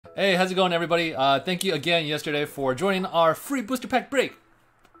Hey, how's it going, everybody? Thank you again yesterday for joining our free booster pack break.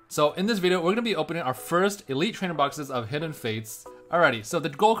 So in this video, we're going to be opening our first Elite Trainer boxes of Hidden Fates. Alrighty, so the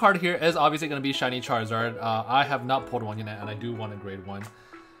gold card here is obviously going to be Shiny Charizard. I have not pulled one yet, and I do want a grade 1.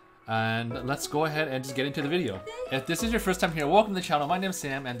 And let's go ahead and just get into the video. If this is your first time here, welcome to the channel. My name is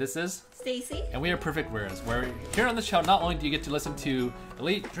Sam, and this is Stacy. And we are Perfect Rares, where here on this channel, not only do you get to listen to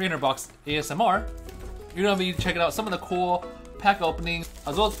Elite Trainer Box ASMR, you're going to be checking out some of the cool pack openings,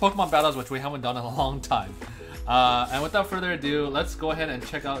 as well as Pokemon battles, which we haven't done in a long time. And without further ado, let's go ahead and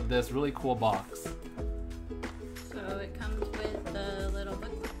check out this really cool box. So it comes with the little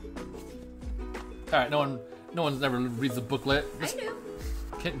book. Alright, no one ever reads the booklet. I do.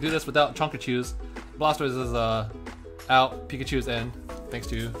 Can't do this without Chonkachu's. Blastoise is out, Pikachu's in. Thanks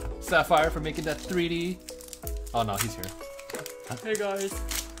to Sapphire for making that 3D. Oh no, he's here. Hey guys.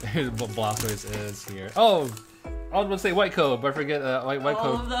 Blastoise is here. Oh! I was going to say white code, but I forget white code.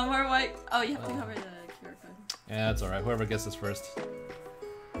 All of them are white. Oh, you have to cover the QR code. Yeah, that's alright. Whoever gets this first.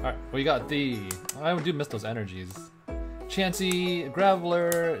 Alright, we got the... I do miss those energies. Chansey,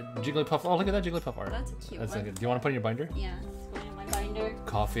 Graveler, Jigglypuff. Oh, look at that Jigglypuff art. That's a cute one. Good. Do you want to put in your binder? Yeah, it's going in my binder.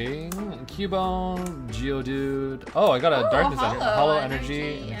 Coughing, Cubone, Geodude. Oh, I got a Darkness Hollow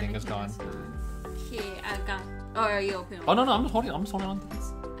Energy. Everything is gone. Okay, I got... Oh, are you opening? Oh, no, I'm just holding on to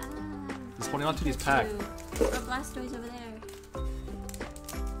these. Just holding on to these packs. Oh, Blastoise over there.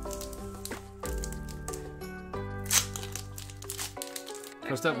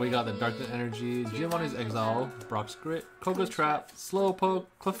 First up, we got the Darkness Energy, Giovanni's Exile, Brock's Grit, Koga's Trap, Slowpoke,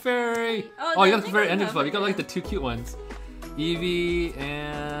 Clefairy. Oh, you got the Clefairy and Exile. You got like the two cute ones. Eevee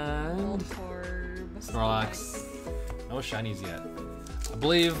and Snorlax. No shinies yet. I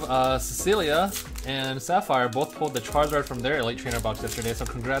believe Cecilia and Sapphire both pulled the Charizard from their Elite Trainer box yesterday, so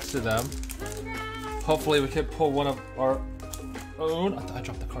congrats to them. Hopefully we can pull one of our own. I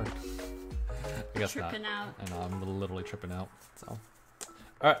dropped the card. I guess tripping not. Out. I know, I'm literally tripping out. So, all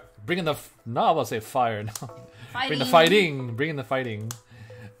right, bringing the no, I will say fire. No. Bring the fighting. Bringing the fighting.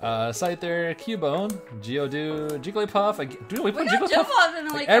 Scyther, Cubone, Geodude, Jigglypuff. Dude, we put Jigglypuff in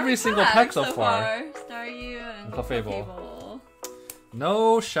like every single pack so far. Staryu and Clefable.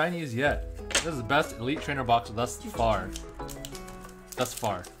 No shinies yet. This is the best Elite Trainer box thus far. Thus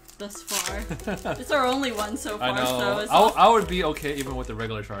far. Thus far. It's our only one so far. I know. So I would be okay even with the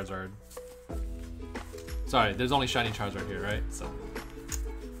regular Charizard. Sorry, there's only Shiny Charizard here, right? So.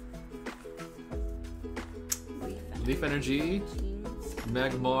 Leaf Energy,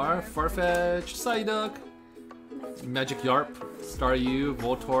 Magmar, Farfetch, Psyduck, Magic Yarp, Staryu,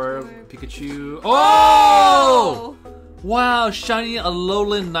 Voltorb, Pikachu. Oh! Wow, shiny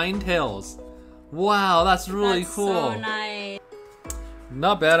Alolan Ninetales. Wow, that's really cool. So nice.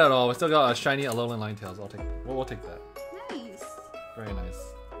 Not bad at all. We still got a shiny Alolan Ninetales. We'll take that. Nice. Very nice.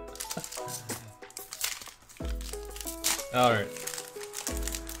 Alright.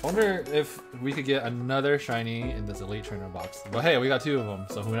 I wonder if we could get another shiny in this Elite Trainer box. But hey, we got 2 of them,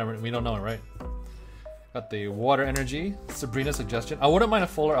 so we don't know it, right? Got the Water Energy, Sabrina's Suggestion. I wouldn't mind a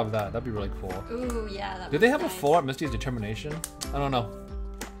full art of that. That'd be really cool. Ooh, yeah. That Did they have a full art Misty's Determination? I don't know.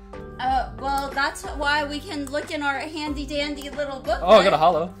 Well, that's why we can look in our handy dandy little book. Oh, I got a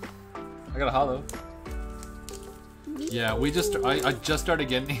hollow. Yeah, I just started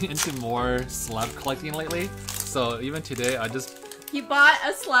getting into more slab collecting lately. So even today, You bought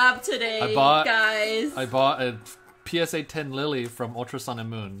a slab today, guys. I bought a PSA 10 Lily from Ultra Sun and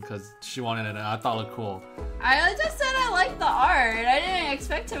Moon because she wanted it and I thought it looked cool. I just said I liked the art. I didn't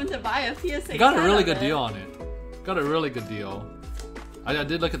expect him to buy a PSA 10. Got a really good deal on it. Got a really good deal. I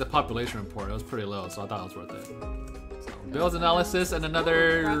did look at the population report. It was pretty low, so I thought it was worth it. So, Bill's analysis and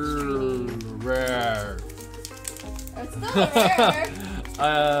another rare. It's still rare.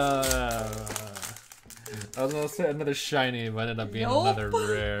 I was gonna say another shiny, but ended up being another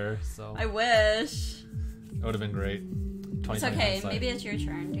rare. So I wish. It would have been great. It's okay. Maybe it's your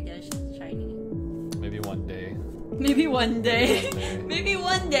turn to get a shiny. Maybe one day. Maybe one day. Maybe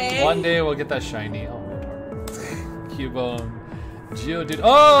one day. One day we'll get that shiny. Oh, Cubone, Geodude.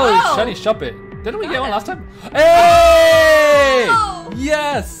 Oh, shiny Shuppet. Didn't we get one last time? Hey! Oh!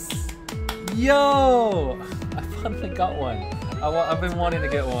 Yes! Yo! I finally got one. I've been wanting to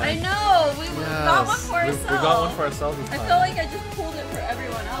get one. I know! We got one for ourselves. We got one for ourselves this time. I feel like I just pulled it for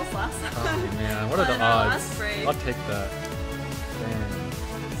everyone else last time. Oh man, what are the odds? I'll take that. Damn.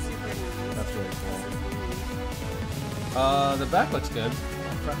 That's really cool. The back looks good.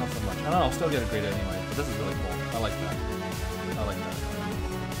 Front not so much. I don't know, I'll still get a grade anyway, but this is really cool. I like that. I like that.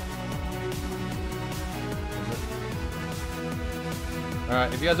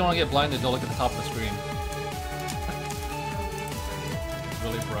 Alright, if you guys don't want to get blinded, don't look at the top of the screen.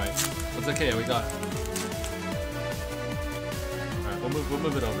 really bright. It's okay, we got. Alright, we'll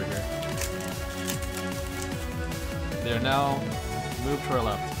move it over here. There, now move to our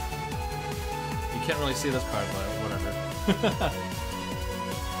left. You can't really see this part, but whatever.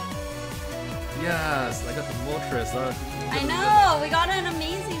 Yes, I got the Moltres. I know, we got an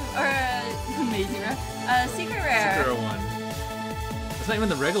amazing, secret rare. Secret one. It's not even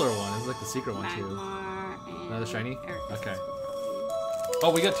the regular one, it's like the secret one too. Another shiny? Okay.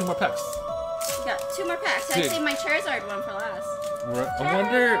 Oh, we got 2 more packs. We got 2 more packs. I saved my Charizard one for last.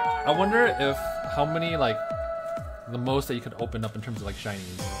 I wonder if how many like the most that you could open up in terms of like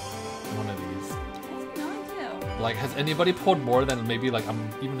shinies in one of these. I have no idea. Like, has anybody pulled more than maybe like I'm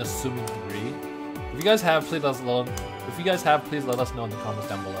even assuming 3? If you guys have, please let us know. If you guys have, please let us know in the comments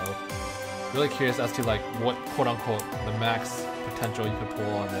down below. Really curious as to like what quote unquote the max potential you could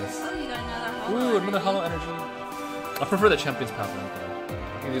pull on this. Oh, you got another hollow. Ooh, another hollow energy. I prefer the Champions Path one though.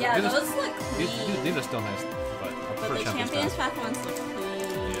 Yeah, those look clean. These are still nice, but I prefer the Champions Path ones look clean.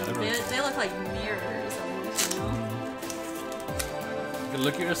 Yeah, really cool. They look like mirrors almost, you know? You can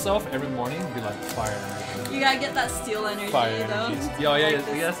look at yourself every morning and be like fire energy. You gotta get that steel energy Fire though. energy. Yeah,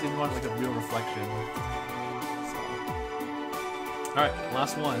 yes, you want like a real reflection. So. Alright,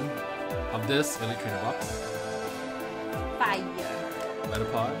 last one of this Elite Trainer box. Fire.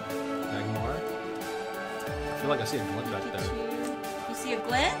 Metapod, Magmar. I feel like I see a glint back there. You see a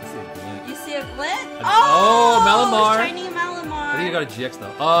glint? I see a glint. You see a glint? Oh, Malamar! Shiny Malamar! I think you got a GX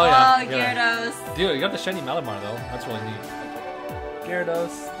though. Oh yeah. Oh, Gyarados. Dude, you got the shiny Malamar though. That's really neat.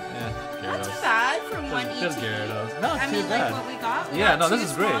 Gyarados. Yeah, Gyarados. Not too bad for one ETB. Just Gyarados. Not too bad. Like what we got. We yeah, got no, this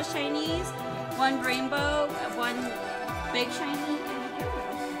is great. 2 small shinies, 1 rainbow, 1 big shiny, and a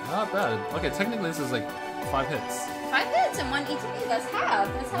Gyarados. Not bad. Okay, technically this is like 5 hits. 5 hits and 1 ETB. That's half.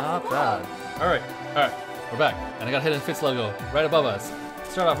 That's half. Not bad. Alright. We're back. And I got Hidden Fits logo right above us.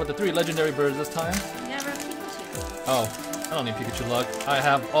 Start off with the 3 legendary birds this time. Never Pikachu. Oh, I don't need Pikachu luck. I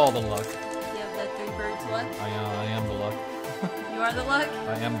have all the luck. You have the 3 birds luck? I am the luck. You are the luck?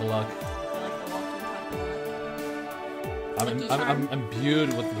 I am the luck. I like the walking luck. I'm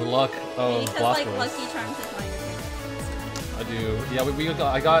imbued with the luck of Because Blastoise. like Lucky Charms is one of your favorites. I do. Yeah,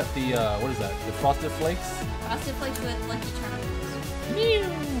 I got the what is that? The Frosted Flakes. Frosted Flakes with Lucky Charms. Mew.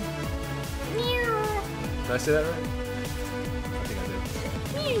 Did I say that right? I think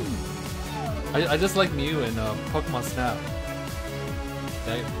I did. I just like Mew in Pokemon Snap.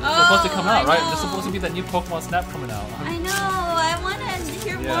 It's supposed to come out, right? There's supposed to be that new Pokemon Snap coming out. I know. I want to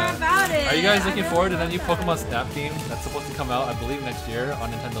hear more about it. Are you guys looking forward to that new Pokemon Snap game that's supposed to come out, I believe, next year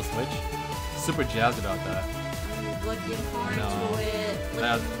on Nintendo Switch? Super jazzed about that. I'm looking forward to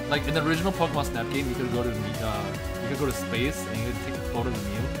it. Like in the original Pokemon Snap game, you could go to space and you could take a photo of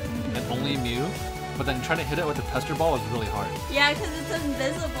Mew and only Mew. But then trying to hit it with the Pester Ball was really hard. Yeah, because it's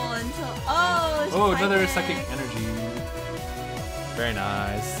invisible until... Oh, another psychic energy. Very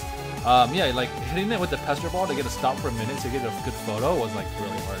nice. Yeah, like hitting it with the Pester Ball to get a stop for a minute to get a good photo was like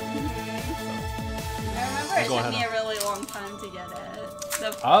really hard. I remember it took me a really long time to get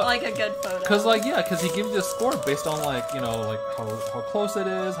it. Like a good photo. Because he gives you a score based on like, you know, like how close it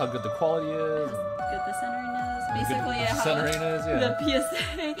is, how good the quality is. How good the centering is. Basically, yeah. The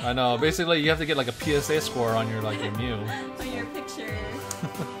PSA. I know. Basically, you have to get like a PSA score on your like your Mew. On your picture.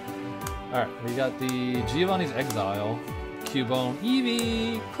 All right, we got the Giovanni's Exile, Cubone,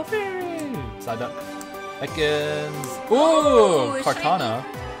 Eevee, Clefairy, Psyduck, Ekans, ooh, Kartana.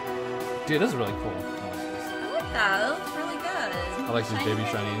 Shiny. Dude, this is really cool. I like that. That looks really good. I like these baby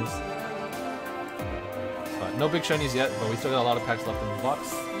shinies. No big shinies yet, but we still got a lot of packs left in the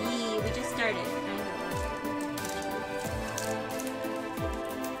box. We just started.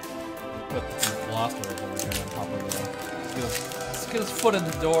 Put some Blastoise over here on top of it. Let's get his foot in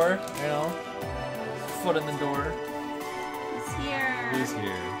the door, you know? Foot in the door. He's here. He's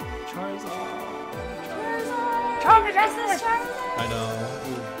here. Charizard. Charizard. I know.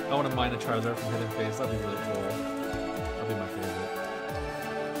 Ooh, I want to mine a Charizard from Hidden Face. That'd be really cool. That'd be my favorite.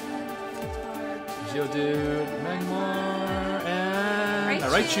 Geodude, Magmar, and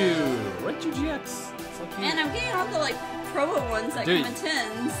Raichu. Raichu GX. So cute. And I'm getting all the like promo ones that come in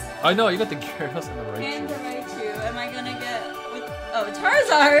tins. I know, you got the Gyarados and the Raichu. And the Raichu. Am I gonna get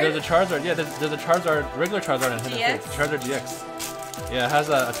Charizard? There's a Charizard, yeah, there's a Charizard, regular Charizard and Hidden Face. Charizard GX. Yeah, it has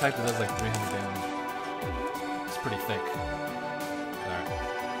an attack that does like 300 damage. It's pretty thick. Alright.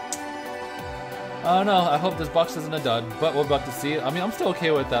 I don't know, I hope this box isn't a dud, but we're about to see. I mean, I'm still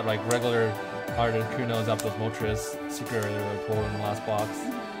okay with that like regular Articuno, Zapdos, Moltres, secret pull in the last box.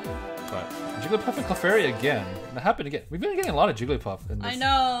 But Jigglypuff and Clefairy again. That happened again. We've been getting a lot of Jigglypuff in this. I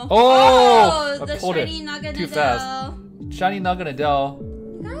know. Oh! I the pulled Shiny it Naganadel. too fast. Shiny Naganadel.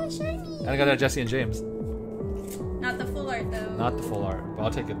 shiny. And I got a Jesse and James. Not the full art though. Not the full art, but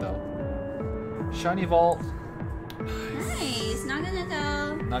I'll take it though. Shiny Vault. Nice.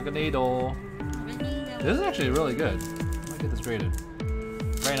 Naganadel. Naganadel. This is actually really good. I might get this graded.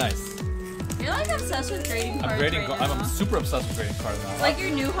 Very nice. You're like obsessed with grading cards. I'm super obsessed with grading cards now. It's like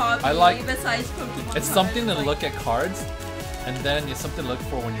your new hobby. I like. Besides Pokemon. It's something to look at cards, and then it's something to look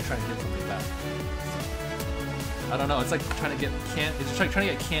for when you're trying to get something back. I don't know. It's like trying to get It's like trying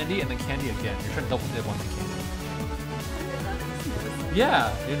to get candy and then candy again. You're trying to double dip on the candy.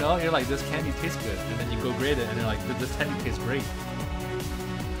 Yeah, you know, you're like, this candy tastes good, and then you go grade it, and you're like, this candy tastes great.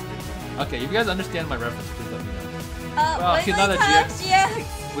 Okay, if you guys understand my reference, please let me know. Wow, he's not a GX.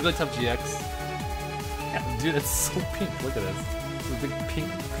 Wigglytuff GX. Yeah, dude, it's so pink. Look at this. It's a big pink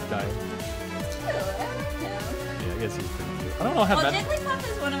guy. Yeah, I guess he's pretty cute. I don't know how. Jigglypuff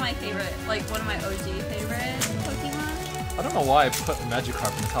is one of my favorite, like one of my OG favorite Pokemon. I don't know why I put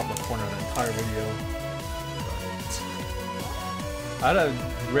Magikarp in the top left corner of the entire video. I had a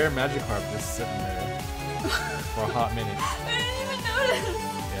rare Magikarp just sitting there for a hot minute. I didn't even notice.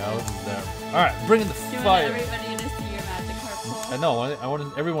 Yeah, I was just there. All right, bring in the fire. You want everybody to see your Magikarp pull? I know. I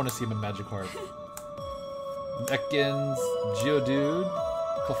want everyone to see my Magikarp. Ekans, Geodude,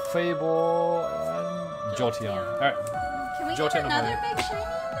 Clefable, and Jolteon. All right. Can we get another big shiny?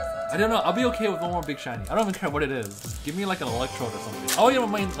 I don't know. I'll be okay with one more big shiny. I don't even care what it is. Just give me like an Electrode or something. Oh, you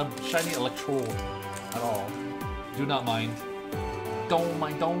don't mind a shiny Electrode at all. Do not mind. Don't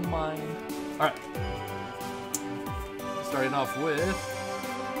mind. Don't mind. All right. Starting off with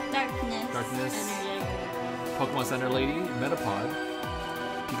Darkness. Pokemon Center Lady, Metapod,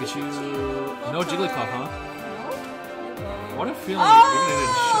 Pikachu. No Jigglypuff, huh? What a feeling.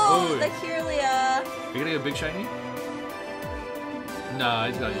 Oh, the Kirlia. You're gonna get a big shiny? Nah,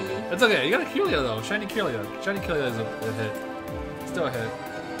 he's got it. It's okay. You got a Kirlia though. Shiny Kirlia. Shiny Kirlia is a hit. Still a hit.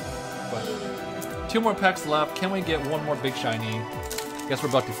 But 2 more packs left. Can we get one more big shiny? Guess we're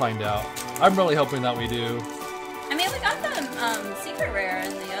about to find out. I'm really hoping that we do. I mean, we got the secret rare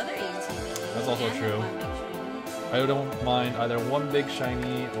in the other ATV. That's also true. I don't mind either one big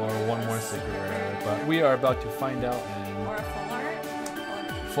shiny or one more secret rare, but we are about to find out. Or a full art.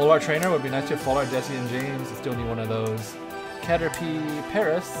 Full art trainer would be nice to have full art Jesse and James. I still need one of those. Caterpie,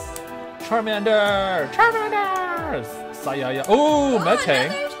 Paris, Charmander, Sayaya. Oh, Metang.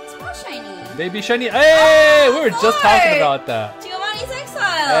 Small shiny. Baby shiny. Hey, we were just talking about that. Giovanni's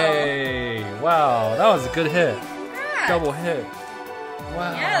Exile. Hey, wow, that was a good hit. Congrats. Double hit.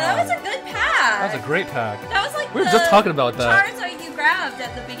 Wow. Yeah, that was a good pack. That was a great pack. That was like we were just talking about that. Charizard you grabbed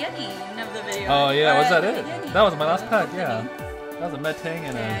at the beginning of the video. Oh yeah, was that it? That was my last pack. Yeah, that was a Metang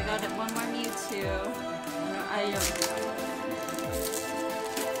and I got it. One more Mewtwo.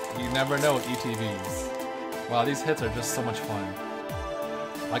 You never know with ETVs. Wow, these hits are just so much fun.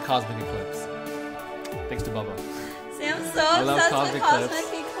 Like Cosmic Eclipse. Thanks to Bubba. Sam's so obsessed with Cosmic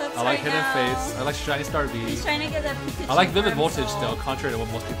Eclipse. I like Hidden Fates. I like Shiny Star V. He's trying to get that Pikachu. I like Vivid Voltage still, contrary to what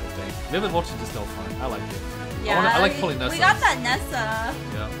most people think. Vivid Voltage is still fun. I like it. Yeah, I like pulling Nessa. We got that Nessa.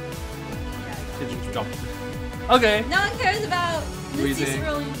 Yeah. Okay. No one cares about Weezing.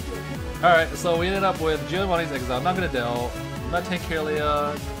 Alright, so we ended up with Giovanni's Exile, Naganadel, Metang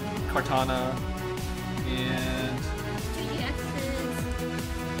Kirlia, Kartana, and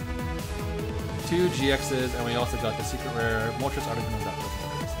 2 GXs, and we also got the secret rare Moltres Articuno Zapdos.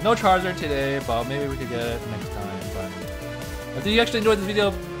 No Charizard today, but maybe we could get it next time. But if you actually enjoyed this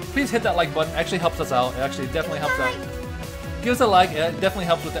video, please hit that like button. It actually helps us out. It actually definitely helps out. Give us a like. It definitely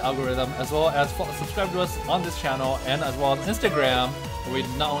helps with the algorithm, as well as subscribe to us on this channel and as well as Instagram, where we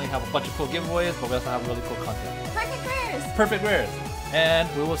not only have a bunch of cool giveaways, but we also have really cool content. Perfect rares. Perfect rares. And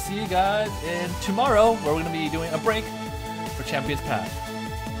we will see you guys in tomorrow, where we're going to be doing a break for Champions Path.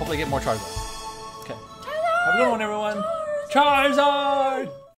 Hopefully get more Charizard. Okay. Have a good one, everyone. Charizard!